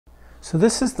So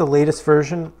this is the latest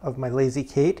version of my Lazy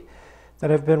Kate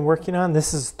that I've been working on.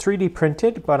 This is 3D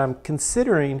printed, but I'm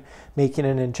considering making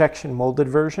an injection molded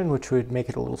version, which would make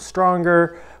it a little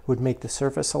stronger, would make the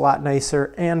surface a lot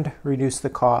nicer, and reduce the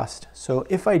cost. So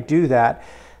if I do that,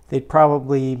 they'd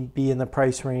probably be in the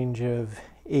price range of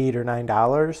 $8 or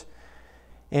 $9.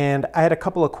 And I had a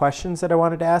couple of questions that I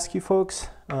wanted to ask you folks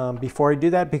before I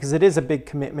do that, because it is a big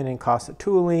commitment in cost of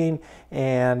tooling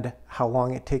and how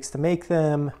long it takes to make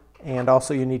them. And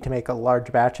also you need to make a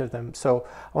large batch of them. So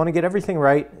I want to get everything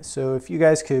right. So if you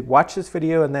guys could watch this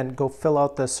video and then go fill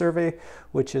out the survey,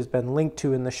 which has been linked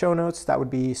to in the show notes, that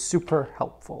would be super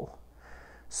helpful.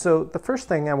 So the first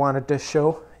thing I wanted to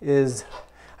show is,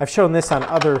 I've shown this on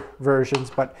other versions,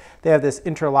 but they have this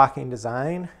interlocking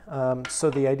design.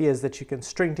 So the idea is that you can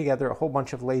string together a whole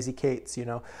bunch of Lazy Kates. You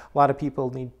know, a lot of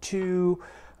people need 2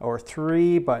 or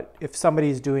 3, but if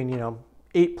somebody's doing,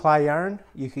 8-ply yarn,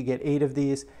 you could get 8 of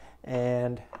these,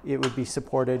 and it would be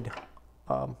supported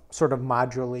sort of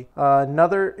modularly.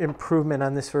 Another improvement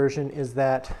on this version is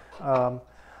that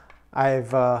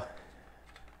I've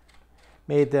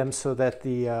made them so that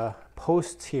the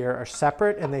posts here are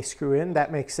separate and they screw in.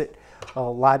 That makes it a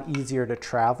lot easier to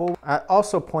travel. I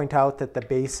also point out that the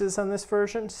bases on this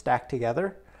version stack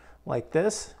together like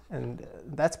this, and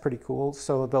that's pretty cool.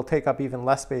 So they'll take up even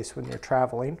less space when you're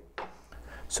traveling.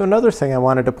 So another thing I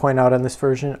wanted to point out on this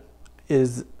version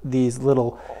is these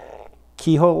little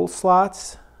keyhole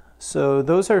slots. So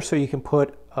those are so you can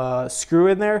put a screw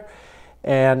in there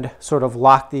and sort of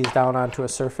lock these down onto a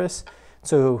surface.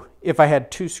 So if I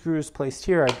had 2 screws placed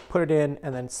here, I'd put it in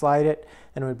and then slide it,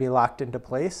 and it would be locked into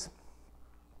place.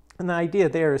 And the idea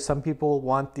there is some people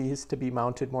want these to be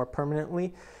mounted more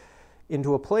permanently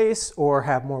into a place or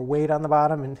have more weight on the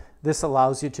bottom, and this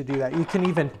allows you to do that. You can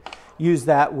even use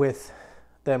that with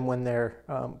them when they're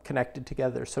connected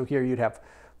together. So here you'd have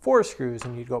 4 screws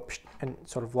and you'd go and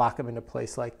sort of lock them into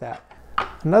place like that.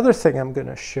 Another thing I'm going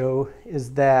to show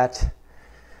is that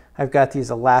I've got these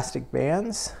elastic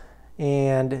bands,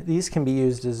 and these can be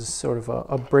used as sort of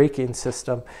a braking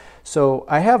system. So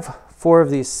I have 4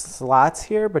 of these slots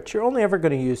here, but you're only ever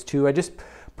going to use 2. I just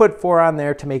put 4 on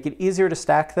there to make it easier to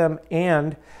stack them,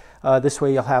 and this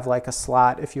way you'll have like a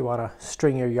slot if you want to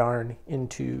string your yarn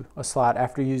into a slot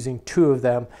after using 2 of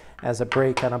them as a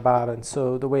brake on a bobbin.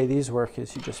 So the way these work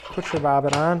is you just put your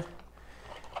bobbin on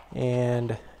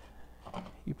and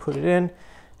you put it in,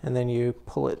 and then you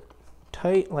pull it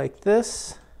tight like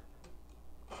this,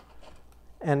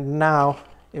 and now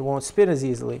it won't spin as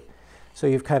easily. So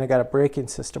you've kind of got a braking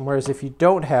system, whereas if you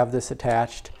don't have this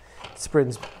attached, it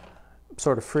spins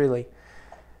sort of freely.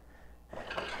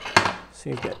 So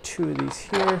you've got 2 of these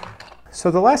here. So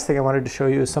the last thing I wanted to show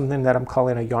you is something that I'm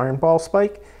calling a yarn ball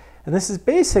spike. And this is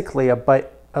basically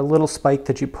a little spike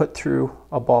that you put through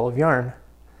a ball of yarn.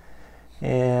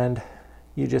 And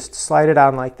you just slide it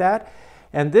on like that.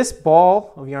 And this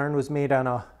ball of yarn was made on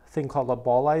a thing called a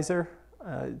ballizer.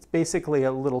 It's basically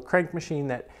a little crank machine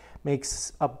that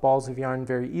makes up balls of yarn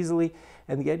very easily.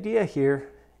 And the idea here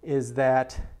is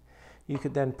that you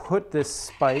could then put this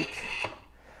spike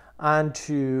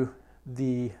onto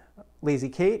the Lazy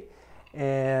Kate,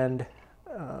 and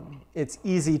it's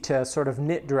easy to sort of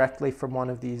knit directly from one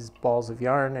of these balls of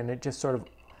yarn, and it just sort of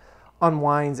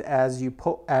unwinds as you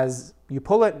pull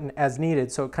it and as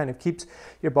needed. So it kind of keeps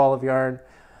your ball of yarn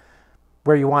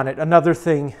where you want it. Another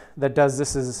thing that does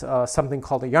this is something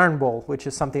called a yarn bowl, which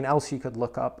is something else you could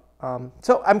look up.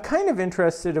 So I'm kind of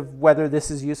interested of whether this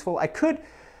is useful. I can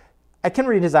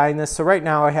redesign this. So right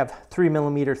now I have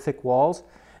 3mm thick walls,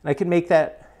 and I can make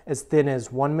that as thin as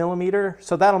 1mm.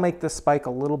 So that'll make the spike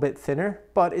a little bit thinner,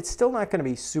 but it's still not going to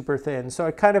be super thin. So I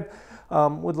kind of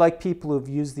would like people who've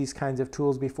used these kinds of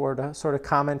tools before to sort of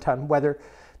comment on whether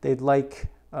they'd like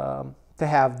to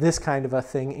have this kind of a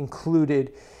thing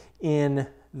included in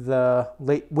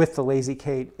with the Lazy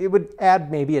Kate. It would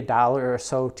add maybe $1 or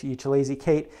so to each Lazy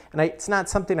Kate, and it's not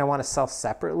something I want to sell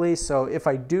separately. So if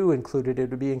I do include it,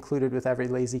 it would be included with every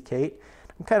Lazy Kate.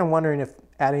 I'm kind of wondering if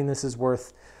adding this is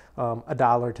worth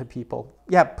 $1 to people.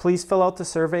 Yeah, please fill out the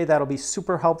survey. That'll be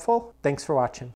super helpful. Thanks for watching.